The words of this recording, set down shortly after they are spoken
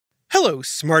Hello,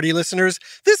 Smarty listeners.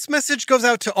 This message goes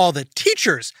out to all the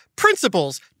teachers,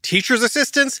 principals, teachers'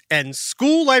 assistants, and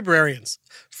school librarians.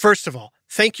 First of all,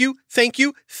 thank you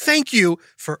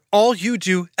for all you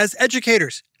do as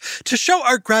educators. To show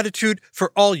our gratitude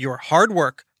for all your hard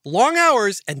work, long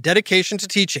hours, and dedication to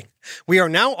teaching, we are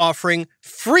now offering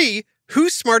free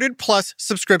Who Smarted Plus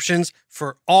subscriptions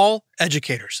for all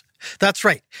educators. That's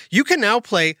right. You can now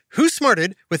play Who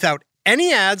Smarted without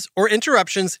any ads or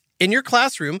interruptions in your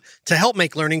classroom to help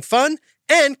make learning fun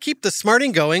and keep the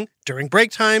smarting going during break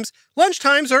times, lunch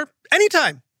times, or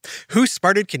anytime. Who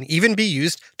Smarted can even be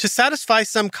used to satisfy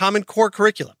some Common Core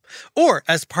curriculum or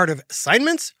as part of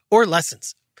assignments or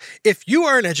lessons. If you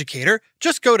are an educator,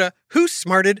 just go to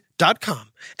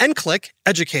whosmarted.com and click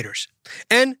Educators.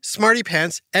 And Smarty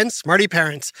Pants and Smarty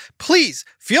Parents, please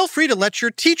feel free to let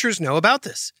your teachers know about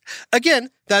this.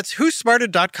 Again, that's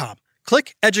whosmarted.com.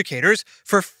 Click Educators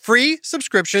for free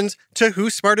subscriptions to Who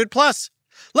Smarted Plus.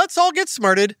 Let's all get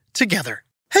smarted together.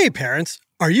 Hey parents,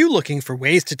 are you looking for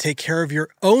ways to take care of your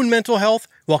own mental health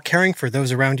while caring for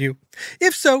those around you?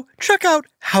 If so, check out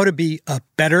How to Be a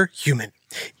Better Human.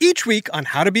 Each week on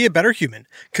How to Be a Better Human,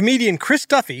 comedian Chris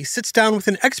Duffy sits down with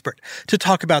an expert to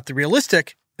talk about the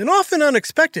realistic and often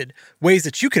unexpected ways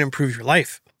that you can improve your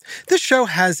life. This show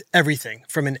has everything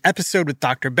from an episode with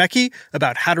Dr. Becky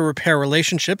about how to repair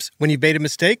relationships when you've made a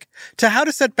mistake, to how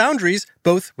to set boundaries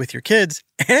both with your kids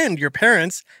and your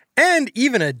parents, and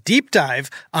even a deep dive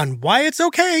on why it's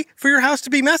okay for your house to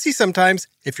be messy sometimes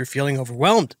if you're feeling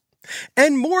overwhelmed.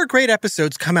 And more great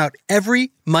episodes come out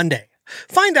every Monday.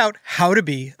 Find out how to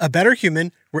be a better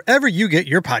human wherever you get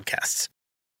your podcasts.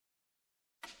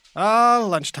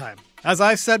 Lunchtime. As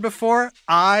I've said before,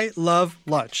 I love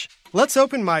lunch. Let's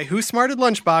open my Who Smarted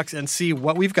lunchbox and see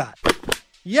what we've got.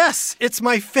 Yes, it's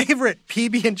my favorite,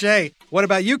 PB&J. What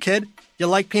about you, kid? You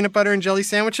like peanut butter and jelly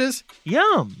sandwiches?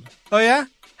 Yum. Oh yeah?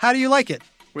 How do you like it?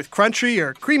 With crunchy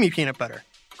or creamy peanut butter?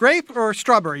 Grape or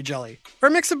strawberry jelly? Or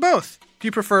a mix of both? Do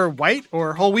you prefer white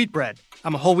or whole wheat bread?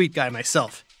 I'm a whole wheat guy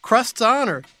myself. Crusts on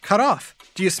or cut off?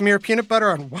 Do you smear peanut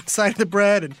butter on one side of the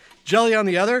bread and jelly on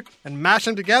the other and mash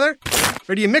them together?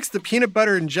 Or do you mix the peanut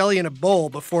butter and jelly in a bowl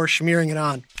before smearing it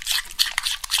on?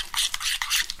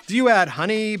 Do you add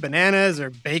honey, bananas, or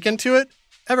bacon to it?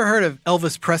 Ever heard of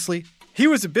Elvis Presley? He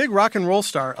was a big rock and roll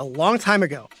star a long time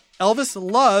ago. Elvis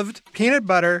loved peanut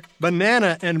butter,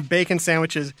 banana, and bacon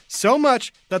sandwiches so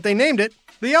much that they named it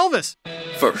the Elvis.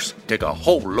 First, take a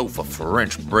whole loaf of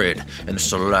French bread and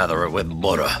slather it with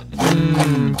butter.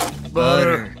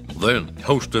 Butter. Then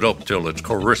toast it up till it's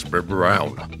crispy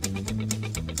brown.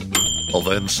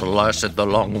 Then slice it the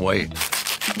long way.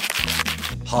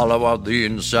 Hollow out the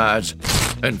insides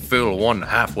and fill one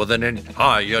half with an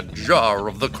entire jar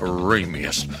of the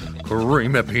creamiest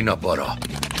creamy peanut butter.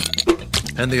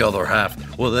 And the other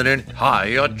half with an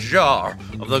entire jar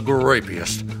of the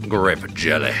grapiest grape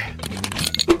jelly.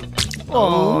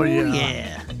 Oh,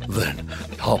 yeah. Then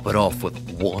top it off with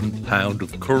 1 pound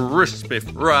of crispy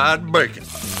fried bacon.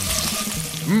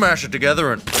 Mash it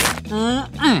together and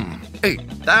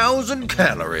 8,000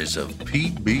 calories of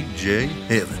PB&J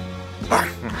heaven.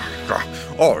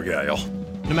 Oh, yeah.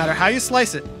 No matter how you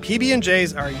slice it,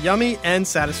 PB&Js are yummy and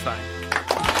satisfying.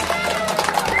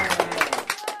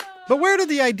 But where did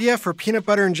the idea for peanut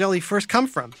butter and jelly first come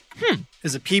from?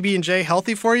 Is a PB&J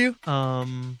healthy for you?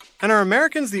 And are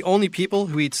Americans the only people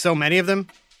who eat so many of them?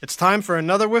 It's time for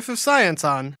another whiff of science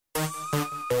on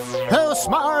Who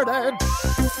Smarted?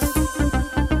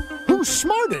 Who's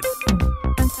smarted?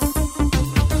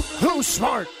 Who's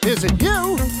smart? Is it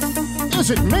you?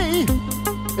 Is it me?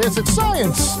 Is it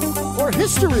science or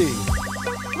history?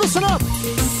 Listen up,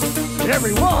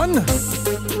 everyone.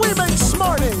 We make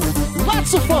smarting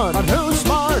lots of fun on Who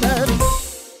Smarted.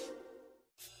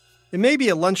 It may be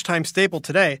a lunchtime staple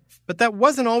today, but that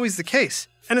wasn't always the case,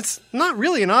 and it's not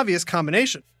really an obvious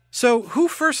combination. So who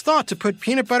first thought to put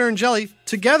peanut butter and jelly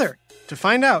together? To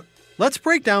find out, let's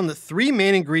break down the 3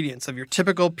 main ingredients of your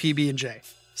typical PB&J.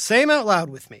 Say 'em out loud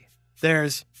with me.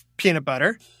 There's peanut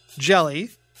butter,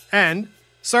 jelly, and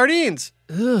sardines.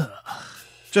 Ugh.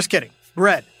 Just kidding.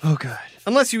 Bread. Oh, God.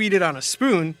 Unless you eat it on a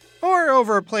spoon or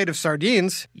over a plate of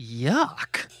sardines.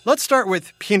 Yuck. Let's start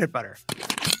with peanut butter.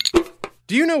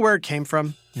 Do you know where it came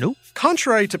from? Nope.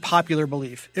 Contrary to popular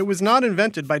belief, it was not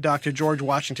invented by Dr. George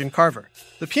Washington Carver.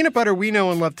 The peanut butter we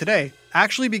know and love today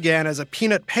actually began as a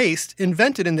peanut paste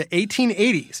invented in the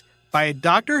 1880s by a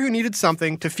doctor who needed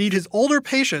something to feed his older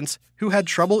patients who had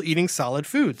trouble eating solid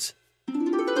foods.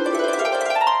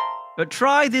 But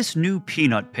try this new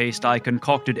peanut paste I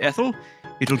concocted, Ethel.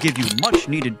 It'll give you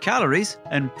much-needed calories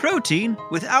and protein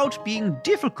without being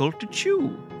difficult to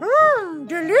chew.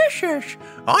 delicious.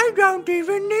 I don't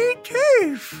even need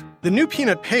teeth. The new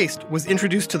peanut paste was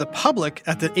introduced to the public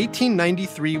at the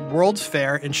 1893 World's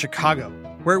Fair in Chicago,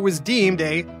 where it was deemed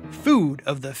a food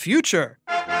of the future.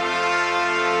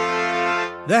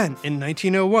 Then, in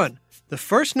 1901, the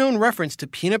first known reference to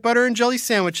peanut butter and jelly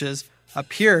sandwiches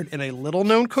appeared in a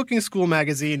little-known cooking school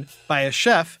magazine by a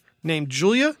chef named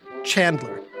Julia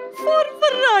Chandler. For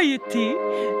variety,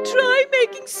 try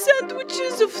making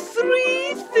sandwiches of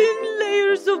 3 thin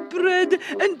layers of bread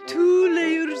and 2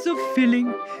 layers of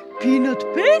filling, peanut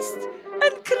paste,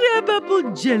 and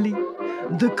crabapple jelly.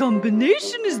 The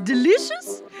combination is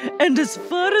delicious and, as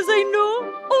far as I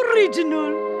know,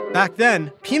 original. Back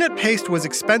then, peanut paste was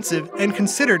expensive and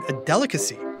considered a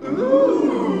delicacy.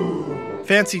 Ooh.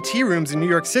 Fancy tea rooms in New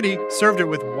York City served it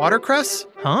with watercress,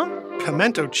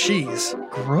 pimento cheese,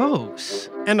 gross,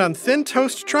 and on thin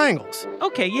toast triangles.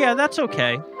 Okay, yeah, that's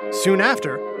okay. Soon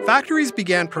after, factories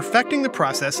began perfecting the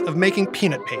process of making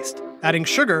peanut paste, adding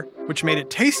sugar, which made it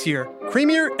tastier,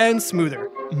 creamier, and smoother.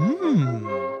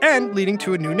 And leading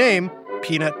to a new name,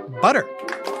 peanut butter.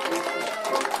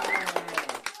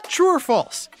 True or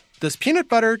false? Does peanut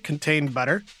butter contain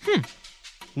butter?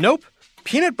 Nope.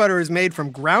 Peanut butter is made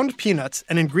from ground peanuts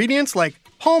and ingredients like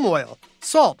palm oil,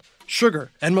 salt,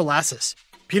 sugar, and molasses.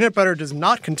 Peanut butter does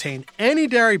not contain any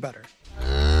dairy butter.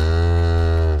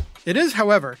 It is,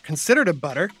 however, considered a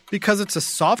butter because it's a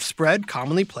soft spread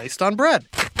commonly placed on bread.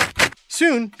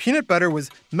 Soon, peanut butter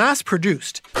was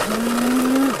mass-produced,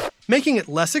 making it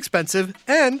less expensive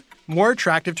and more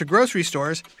attractive to grocery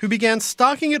stores who began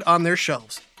stocking it on their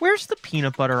shelves. Where's the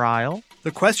peanut butter aisle?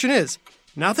 The question is,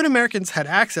 now that Americans had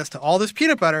access to all this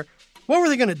peanut butter, what were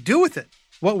they going to do with it?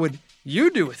 What would you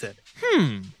do with it?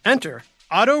 Enter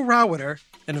Otto Rauweiler,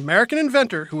 an American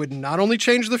inventor who would not only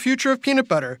change the future of peanut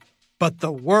butter, but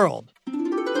the world.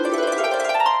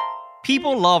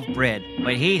 People love bread,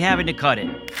 but hate having to cut it.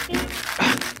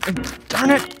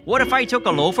 Darn it! What if I took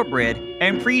a loaf of bread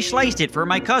and pre-sliced it for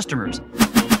my customers?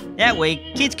 That way,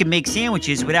 kids can make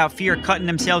sandwiches without fear of cutting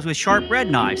themselves with sharp bread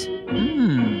knives.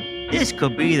 This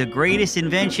could be the greatest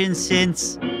invention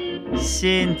since...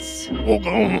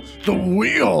 the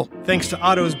wheel! Thanks to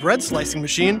Otto's bread slicing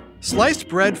machine, sliced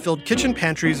bread filled kitchen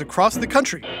pantries across the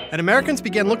country, and Americans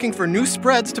began looking for new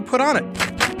spreads to put on it.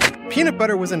 Peanut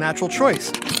butter was a natural choice.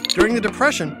 During the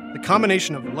Depression, the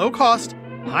combination of low cost,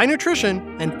 high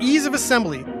nutrition, and ease of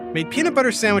assembly made peanut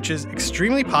butter sandwiches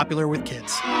extremely popular with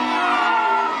kids.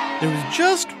 There was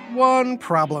just one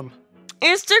problem.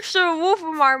 It sticks to the roof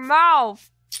of my mouth.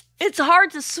 It's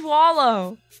hard to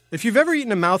swallow. If you've ever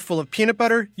eaten a mouthful of peanut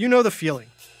butter, you know the feeling.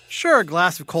 Sure, a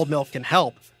glass of cold milk can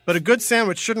help, but a good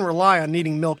sandwich shouldn't rely on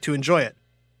needing milk to enjoy it.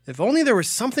 If only there was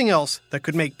something else that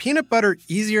could make peanut butter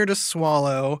easier to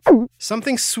swallow,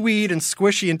 something sweet and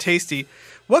squishy and tasty,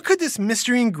 what could this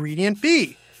mystery ingredient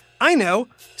be? I know,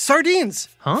 sardines.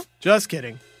 Just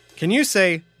kidding. Can you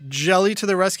say jelly to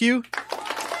the rescue?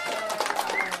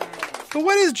 But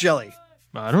what is jelly?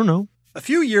 I don't know. A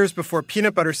few years before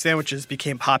peanut butter sandwiches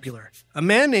became popular, a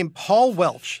man named Paul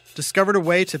Welch discovered a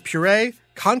way to puree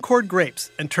Concord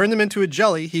grapes and turn them into a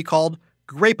jelly he called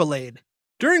Grape-A-Laid.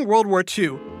 During World War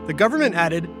II, the government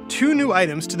added 2 new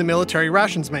items to the military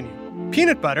rations menu,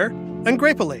 peanut butter and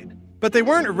Grape-A-Laid, but they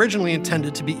weren't originally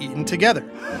intended to be eaten together.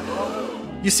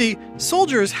 You see,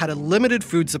 soldiers had a limited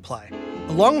food supply.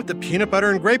 Along with the peanut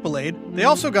butter and Grape-A-Laid, they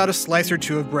also got a slice or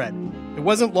 2 of bread. It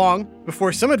wasn't long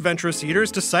before some adventurous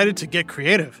eaters decided to get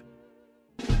creative.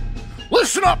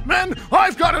 Listen up, men!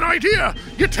 I've got an idea!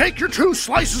 You take your 2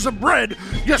 slices of bread,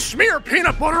 you smear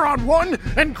peanut butter on one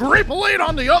and Grape-A-Laid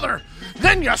on the other.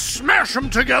 Then you smash them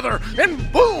together,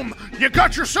 and boom! You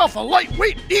got yourself a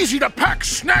lightweight, easy-to-pack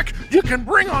snack you can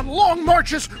bring on long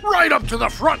marches right up to the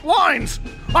front lines.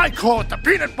 I call it the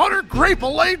Peanut Butter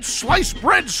Grape-A-Laid Sliced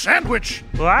Bread Sandwich.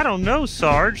 Well, I don't know,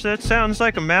 Sarge. That sounds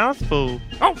like a mouthful.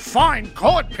 Oh, fine.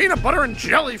 Call it peanut butter and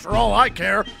jelly for all I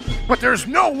care. But there's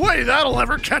no way that'll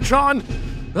ever catch on.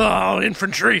 Oh,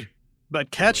 infantry.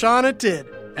 But catch on it did.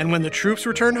 And when the troops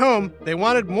returned home, they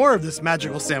wanted more of this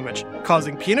magical sandwich,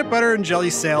 causing peanut butter and jelly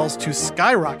sales to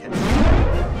skyrocket.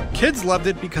 Kids loved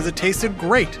it because it tasted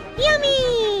great. Yummy!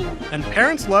 And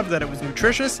parents loved that it was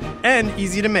nutritious and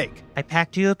easy to make. I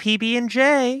packed you a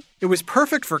PB&J. It was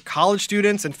perfect for college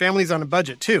students and families on a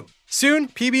budget, too. Soon,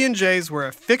 PB&Js were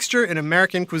a fixture in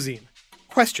American cuisine.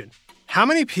 Question: how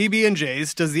many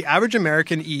PB&Js does the average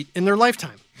American eat in their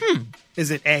lifetime?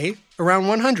 Is it A, around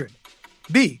 100,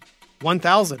 B,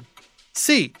 1,000,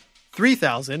 C,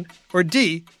 3,000, or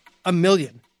D,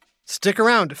 1,000,000? Stick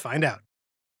around to find out.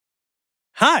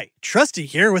 Hi, Trusty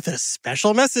here with a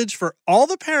special message for all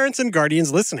the parents and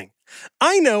guardians listening.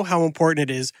 I know how important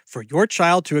it is for your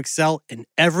child to excel in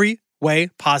every way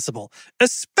possible,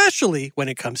 especially when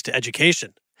it comes to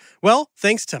education. Well,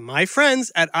 thanks to my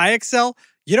friends at iExcel,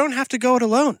 you don't have to go it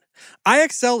alone.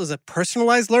 iExcel is a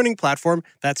personalized learning platform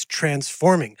that's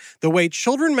transforming the way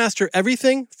children master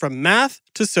everything from math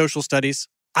to social studies.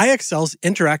 iExcel's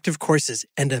interactive courses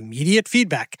and immediate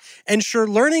feedback ensure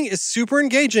learning is super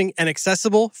engaging and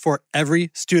accessible for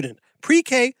every student,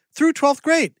 pre-K through 12th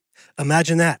grade.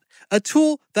 Imagine that, a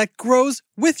tool that grows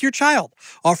with your child,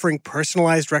 offering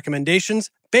personalized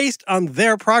recommendations based on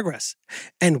their progress.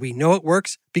 And we know it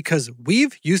works because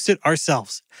we've used it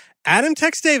ourselves. Adam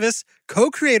Tex Davis,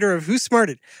 co-creator of Who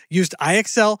Smarted, used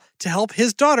iExcel to help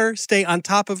his daughter stay on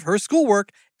top of her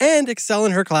schoolwork and excel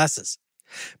in her classes.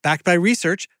 Backed by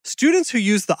research, students who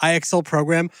use the iExcel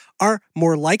program are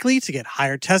more likely to get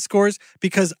higher test scores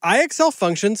because iExcel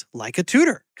functions like a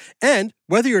tutor. And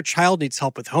whether your child needs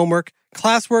help with homework,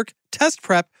 classwork, test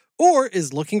prep, or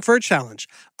is looking for a challenge,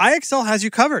 iExcel has you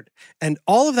covered, and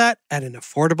all of that at an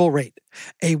affordable rate.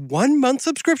 A 1-month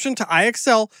subscription to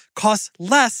iExcel costs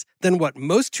less than what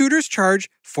most tutors charge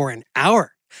for an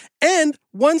hour. And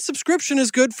one subscription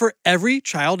is good for every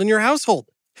child in your household.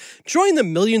 Join the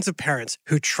millions of parents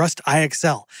who trust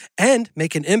iExcel and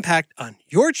make an impact on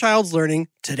your child's learning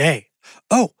today.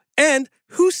 Oh, and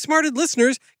Who Smarted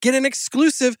listeners get an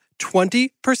exclusive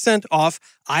 20% off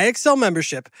iExcel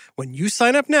membership when you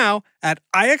sign up now at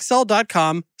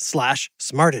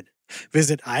iexcel.com/smarted.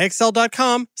 Visit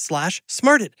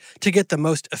iexcel.com/smarted to get the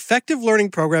most effective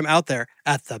learning program out there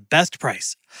at the best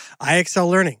price. iExcel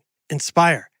Learning.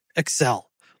 Inspire. Excel.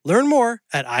 Learn more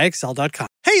at iexcel.com.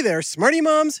 Hey there, smarty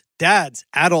moms, dads,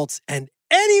 adults, and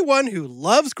anyone who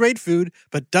loves great food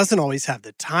but doesn't always have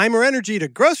the time or energy to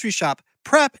grocery shop,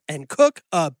 prep, and cook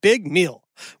a big meal.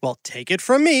 Well, take it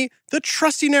from me, the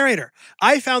trusty narrator.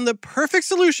 I found the perfect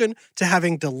solution to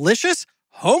having delicious,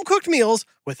 home-cooked meals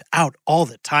without all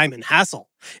the time and hassle.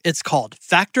 It's called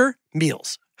Factor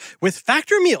Meals. With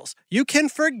Factor Meals, you can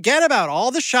forget about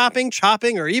all the shopping,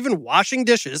 chopping, or even washing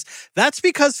dishes. That's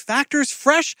because Factor's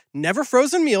fresh, never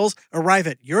frozen meals arrive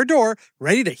at your door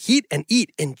ready to heat and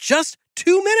eat in just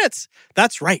 2 minutes.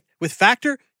 That's right. With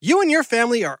Factor, you and your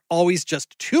family are always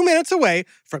just 2 minutes away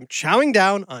from chowing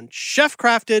down on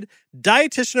chef-crafted,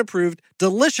 dietitian-approved,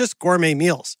 delicious gourmet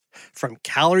meals. From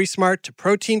Calorie Smart to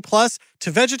Protein Plus to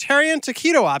vegetarian to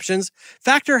keto options,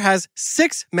 Factor has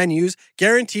 6 menus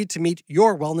guaranteed to meet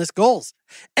your wellness goals.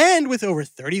 And with over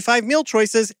 35 meal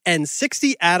choices and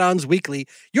 60 add-ons weekly,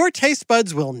 your taste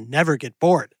buds will never get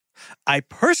bored. I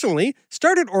personally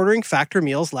started ordering Factor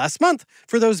meals last month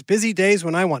for those busy days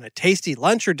when I want a tasty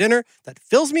lunch or dinner that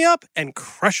fills me up and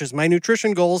crushes my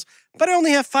nutrition goals, but I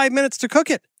only have 5 minutes to cook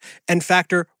it. And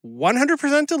Factor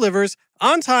 100% delivers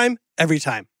on time, every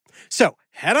time. So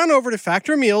head on over to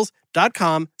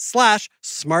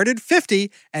factormeals.com/smarted50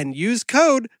 and use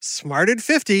code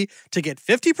SMARTED50 to get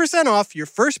 50% off your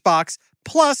first box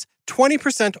plus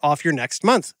 20% off your next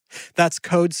month. That's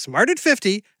code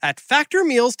SMARTED50 at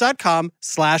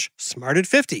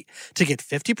factormeals.com/smarted50 to get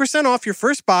 50% off your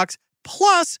first box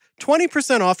plus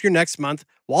 20% off your next month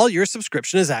while your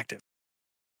subscription is active.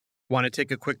 Want to take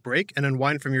a quick break and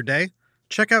unwind from your day?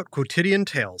 Check out Quotidian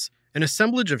Tales, an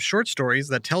assemblage of short stories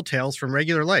that tell tales from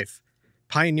regular life.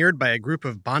 Pioneered by a group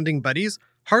of bonding buddies,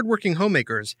 hardworking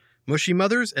homemakers, mushy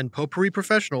mothers, and potpourri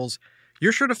professionals,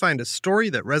 you're sure to find a story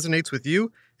that resonates with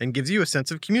you and gives you a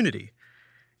sense of community.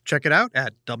 Check it out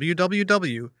at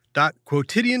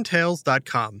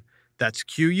www.quotidiantales.com. That's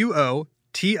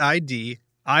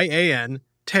QUOTIDIAN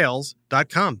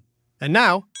tales.com. And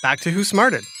now, back to Who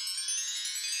Smarted.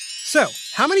 So,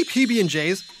 how many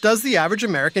PB&Js does the average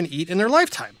American eat in their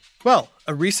lifetime? Well,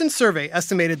 a recent survey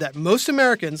estimated that most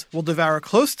Americans will devour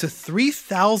close to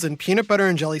 3,000 peanut butter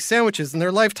and jelly sandwiches in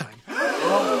their lifetime.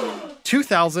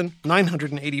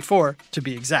 2,984 to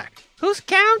be exact. Who's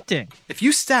counting? If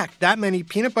you stack that many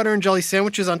peanut butter and jelly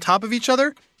sandwiches on top of each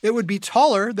other, it would be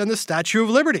taller than the Statue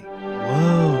of Liberty.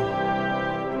 Whoa.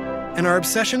 And our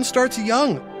obsession starts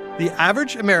young. The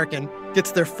average American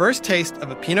gets their first taste of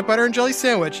a peanut butter and jelly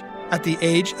sandwich at the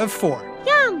age of 4.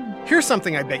 Yum! Here's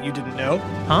something I bet you didn't know.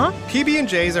 Huh?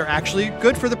 PB&Js are actually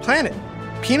good for the planet.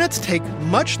 Peanuts take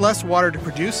much less water to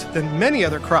produce than many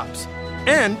other crops.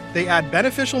 And they add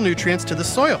beneficial nutrients to the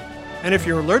soil. And if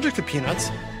you're allergic to peanuts,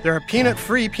 there are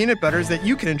peanut-free peanut butters that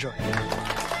you can enjoy.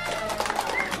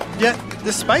 Yet,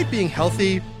 despite being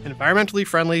healthy, environmentally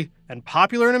friendly, and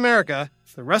popular in America,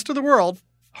 the rest of the world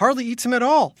hardly eats them at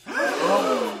all.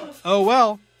 Oh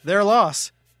well, their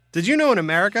loss. Did you know in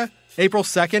America, April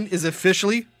 2nd is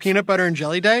officially Peanut Butter and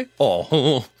Jelly Day?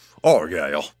 Oh,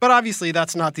 yeah. But obviously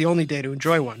that's not the only day to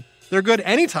enjoy one. They're good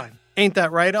anytime. Ain't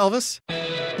that right, Elvis?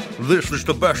 This is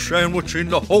the best sandwich in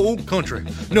the whole country.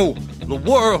 No, the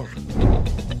world.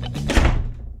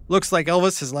 Looks like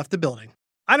Elvis has left the building.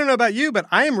 I don't know about you, but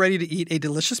I am ready to eat a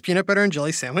delicious peanut butter and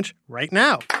jelly sandwich right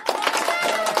now.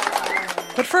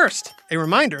 But first, a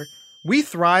reminder, we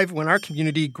thrive when our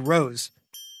community grows.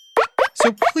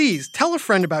 So please tell a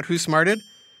friend about Who Smarted.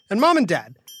 And Mom and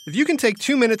Dad, if you can take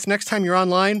 2 minutes next time you're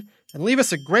online and leave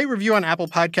us a great review on Apple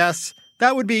Podcasts,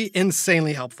 that would be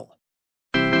insanely helpful.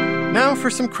 Now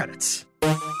for some credits.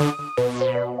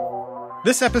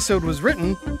 This episode was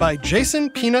written by Jason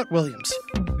Peanut Williams.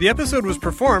 The episode was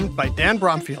performed by Dan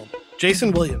Bromfield,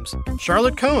 Jason Williams,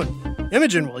 Charlotte Cohn,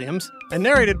 Imogen Williams, and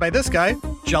narrated by this guy,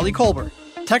 Jelly Colbert.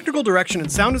 Technical direction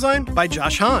and sound design by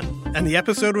Josh Hahn, and the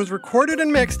episode was recorded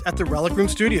and mixed at the Relic Room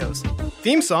Studios.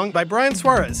 Theme song by Brian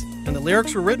Suarez, and the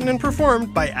lyrics were written and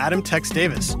performed by Adam Tex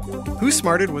Davis. Who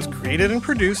Smarted was created and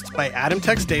produced by Adam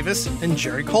Tex Davis and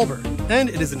Jerry Colbert, and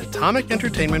it is an Atomic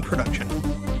Entertainment production.